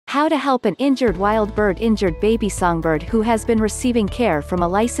How to help an injured wild bird. Injured baby songbird who has been receiving care from a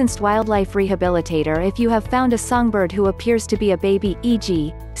licensed wildlife rehabilitator. If you have found a songbird who appears to be a baby,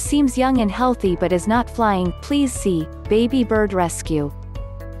 e.g., seems young and healthy but is not flying, please see Baby Bird Rescue.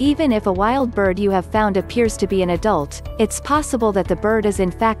 Even if a wild bird you have found appears to be an adult, it's possible that the bird is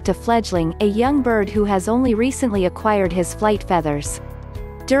in fact a fledgling, a young bird who has only recently acquired his flight feathers.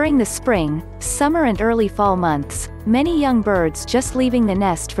 During the spring, summer and early fall months, many young birds just leaving the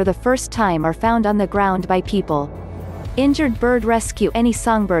nest for the first time are found on the ground by people. Injured bird rescue. Any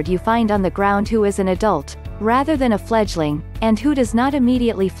songbird you find on the ground who is an adult, rather than a fledgling, and who does not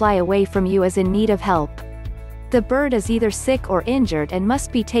immediately fly away from you is in need of help. The bird is either sick or injured and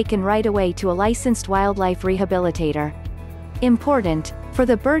must be taken right away to a licensed wildlife rehabilitator. Important: for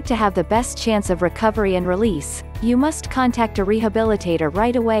the bird to have the best chance of recovery and release, you must contact a rehabilitator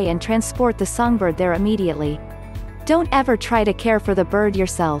right away and transport the songbird there immediately. Don't ever try to care for the bird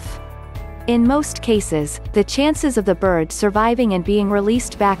yourself. In most cases, the chances of the bird surviving and being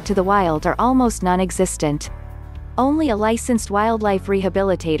released back to the wild are almost non-existent. Only a licensed wildlife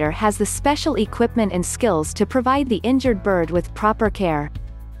rehabilitator has the special equipment and skills to provide the injured bird with proper care.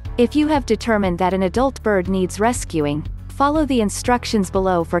 If you have determined that an adult bird needs rescuing, follow the instructions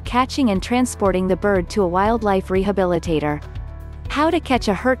below for catching and transporting the bird to a wildlife rehabilitator. How to catch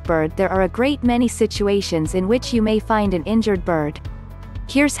a hurt bird. There are a great many situations in which you may find an injured bird.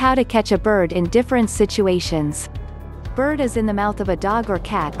 Here's how to catch a bird in different situations. Bird is in the mouth of a dog or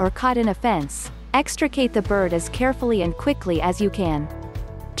cat or caught in a fence. Extricate the bird as carefully and quickly as you can.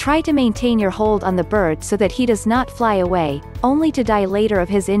 Try to maintain your hold on the bird so that he does not fly away, only to die later of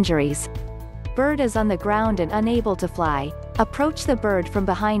his injuries. Bird is on the ground and unable to fly. Approach the bird from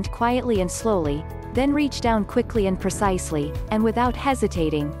behind quietly and slowly, then reach down quickly and precisely, and without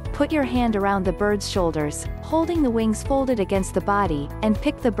hesitating, put your hand around the bird's shoulders, holding the wings folded against the body, and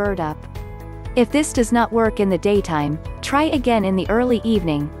pick the bird up. If this does not work in the daytime, try again in the early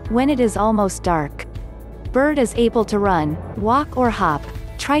evening, when it is almost dark. Bird is able to run, walk or hop.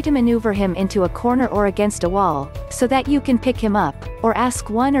 Try to maneuver him into a corner or against a wall, so that you can pick him up, or ask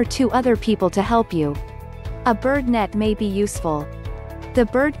one or two other people to help you. A bird net may be useful. The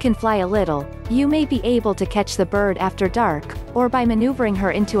bird can fly a little. You may be able to catch the bird after dark, or by maneuvering her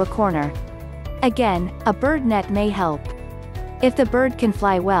into a corner. Again, a bird net may help. If the bird can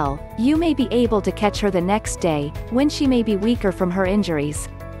fly well, you may be able to catch her the next day, when she may be weaker from her injuries.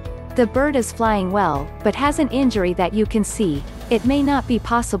 The bird is flying well, but has an injury that you can see. It may not be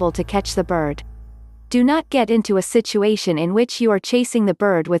possible to catch the bird. Do not get into a situation in which you are chasing the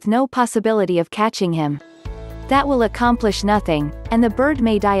bird with no possibility of catching him. That will accomplish nothing, and the bird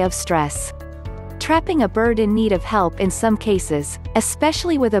may die of stress. Trapping a bird in need of help. In some cases,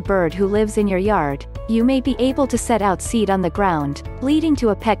 especially with a bird who lives in your yard, you may be able to set out seed on the ground, leading to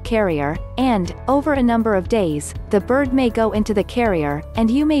a pet carrier, and, over a number of days, the bird may go into the carrier, and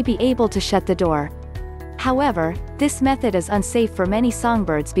you may be able to shut the door. However, this method is unsafe for many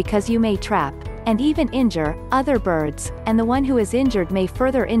songbirds because you may trap, and even injure, other birds, and the one who is injured may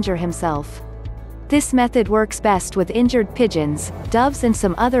further injure himself. This method works best with injured pigeons, doves and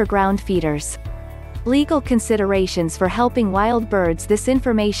some other ground feeders. Legal considerations for helping wild birds. This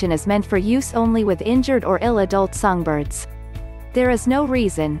information is meant for use only with injured or ill adult songbirds. There is no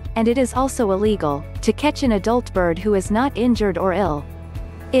reason, and it is also illegal, to catch an adult bird who is not injured or ill.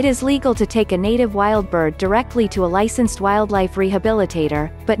 It is legal to take a native wild bird directly to a licensed wildlife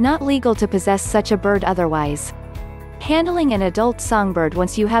rehabilitator, but not legal to possess such a bird otherwise. Handling an adult songbird.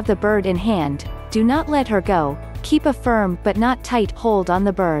 Once you have the bird in hand, do not let her go. Keep a firm but not tight hold on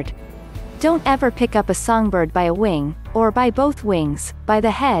the bird. Don't ever pick up a songbird by a wing, or by both wings, by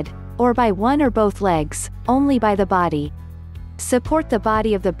the head, or by one or both legs, only by the body. Support the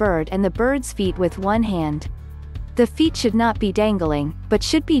body of the bird and the bird's feet with one hand. The feet should not be dangling, but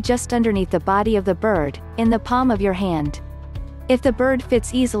should be just underneath the body of the bird, in the palm of your hand. If the bird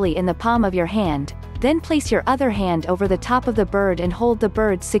fits easily in the palm of your hand, then place your other hand over the top of the bird and hold the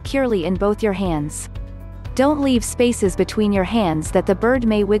bird securely in both your hands. Don't leave spaces between your hands that the bird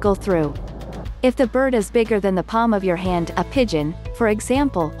may wiggle through. If the bird is bigger than the palm of your hand, a pigeon, for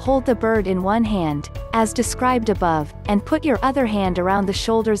example, hold the bird in one hand, as described above, and put your other hand around the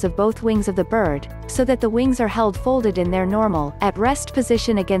shoulders of both wings of the bird, so that the wings are held folded in their normal, at rest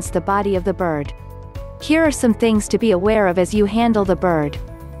position against the body of the bird. Here are some things to be aware of as you handle the bird.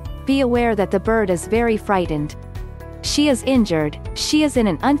 Be aware that the bird is very frightened. She is injured, she is in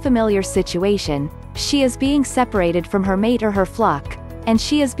an unfamiliar situation, she is being separated from her mate or her flock, and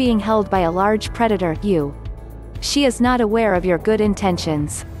she is being held by a large predator, you. She is not aware of your good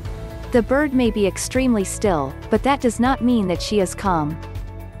intentions. The bird may be extremely still, but that does not mean that she is calm.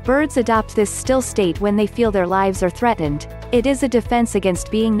 Birds adopt this still state when they feel their lives are threatened. It is a defense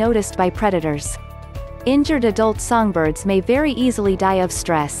against being noticed by predators. Injured adult songbirds may very easily die of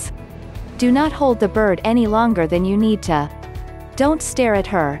stress. Do not hold the bird any longer than you need to. Don't stare at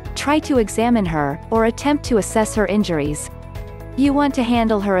her, try to examine her, or attempt to assess her injuries. You want to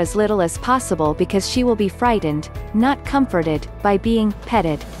handle her as little as possible because she will be frightened, not comforted, by being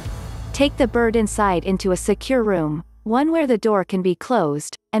petted. Take the bird inside into a secure room, one where the door can be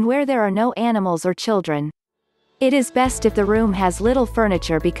closed, and where there are no animals or children. It is best if the room has little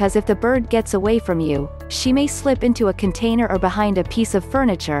furniture because if the bird gets away from you, she may slip into a container or behind a piece of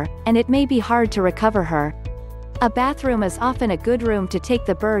furniture, and it may be hard to recover her. A bathroom is often a good room to take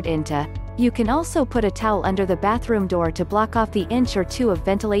the bird into. You can also put a towel under the bathroom door to block off the inch or two of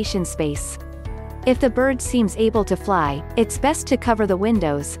ventilation space. If the bird seems able to fly, it's best to cover the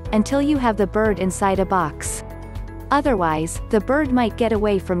windows, until you have the bird inside a box. Otherwise, the bird might get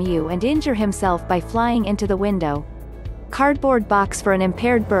away from you and injure himself by flying into the window. Cardboard box for an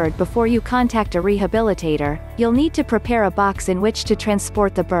impaired bird. Before you contact a rehabilitator, you'll need to prepare a box in which to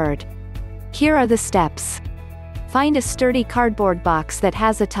transport the bird. Here are the steps. Find a sturdy cardboard box that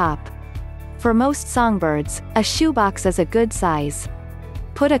has a top. For most songbirds, a shoebox is a good size.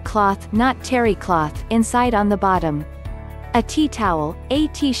 Put a cloth, not terry cloth, inside on the bottom. A tea towel, a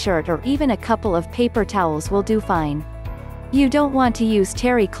t-shirt or even a couple of paper towels will do fine. You don't want to use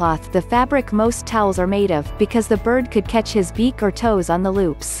terry cloth, the fabric most towels are made of, because the bird could catch his beak or toes on the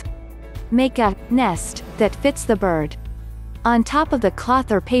loops. Make a nest that fits the bird. On top of the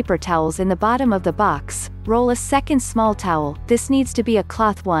cloth or paper towels in the bottom of the box, roll a second small towel, this needs to be a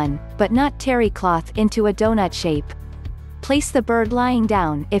cloth one, but not terry cloth, into a donut shape. Place the bird lying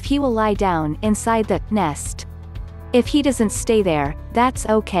down, if he will lie down, inside the nest. If he doesn't stay there, that's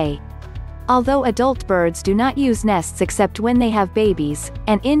okay. Although adult birds do not use nests except when they have babies,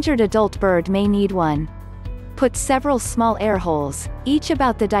 an injured adult bird may need one. Put several small air holes, each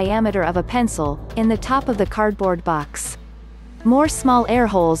about the diameter of a pencil, in the top of the cardboard box. More small air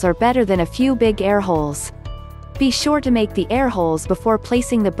holes are better than a few big air holes. Be sure to make the air holes before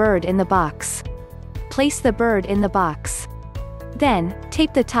placing the bird in the box. Place the bird in the box. Then,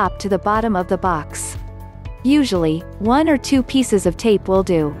 tape the top to the bottom of the box. Usually, 1 or 2 pieces of tape will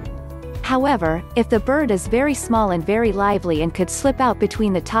do. However, if the bird is very small and very lively and could slip out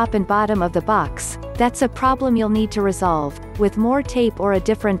between the top and bottom of the box, that's a problem you'll need to resolve, with more tape or a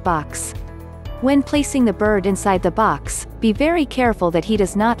different box. When placing the bird inside the box, be very careful that he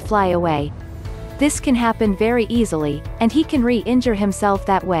does not fly away. This can happen very easily, and he can re-injure himself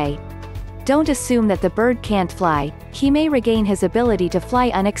that way. Don't assume that the bird can't fly, he may regain his ability to fly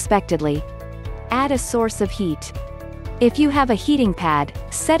unexpectedly. Add a source of heat. If you have a heating pad,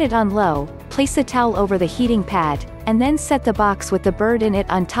 set it on low, place a towel over the heating pad, and then set the box with the bird in it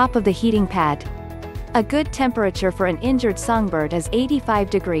on top of the heating pad. A good temperature for an injured songbird is 85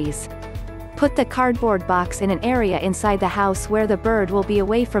 degrees. Put the cardboard box in an area inside the house where the bird will be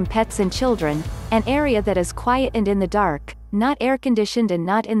away from pets and children, an area that is quiet and in the dark, not air-conditioned and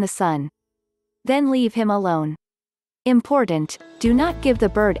not in the sun. Then leave him alone. Important, do not give the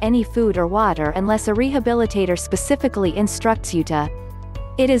bird any food or water unless a rehabilitator specifically instructs you to.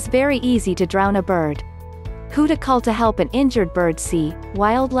 It is very easy to drown a bird. Who to call to help an injured bird? See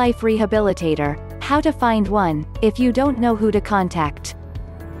Wildlife Rehabilitator. How to find one, if you don't know who to contact.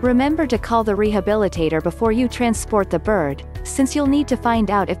 Remember to call the rehabilitator before you transport the bird, since you'll need to find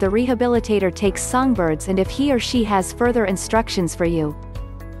out if the rehabilitator takes songbirds and if he or she has further instructions for you.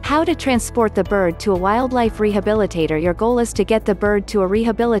 How to transport the bird to a wildlife rehabilitator. Your goal is to get the bird to a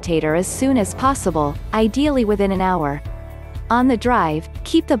rehabilitator as soon as possible, ideally within an hour. On the drive,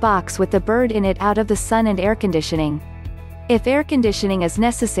 keep the box with the bird in it out of the sun and air conditioning. If air conditioning is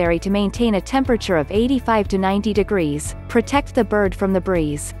necessary to maintain a temperature of 85 to 90 degrees, protect the bird from the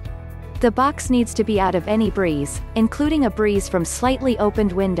breeze. The box needs to be out of any breeze, including a breeze from slightly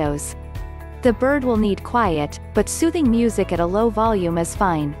opened windows. The bird will need quiet, but soothing music at a low volume is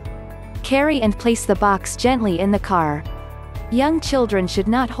fine. Carry and place the box gently in the car. Young children should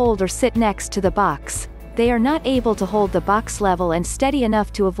not hold or sit next to the box. They are not able to hold the box level and steady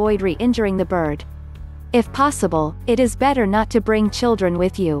enough to avoid re-injuring the bird. If possible, it is better not to bring children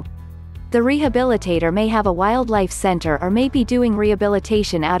with you. The rehabilitator may have a wildlife center or may be doing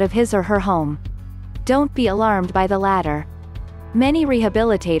rehabilitation out of his or her home. Don't be alarmed by the latter. Many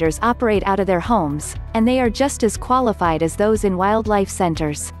rehabilitators operate out of their homes, and they are just as qualified as those in wildlife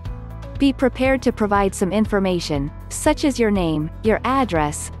centers. Be prepared to provide some information, such as your name, your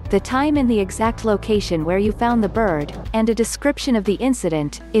address, the time and the exact location where you found the bird, and a description of the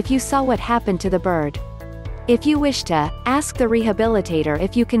incident, if you saw what happened to the bird. If you wish to, ask the rehabilitator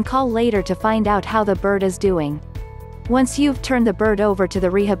if you can call later to find out how the bird is doing. Once you've turned the bird over to the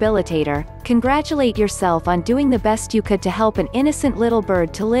rehabilitator, congratulate yourself on doing the best you could to help an innocent little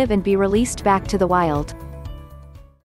bird to live and be released back to the wild.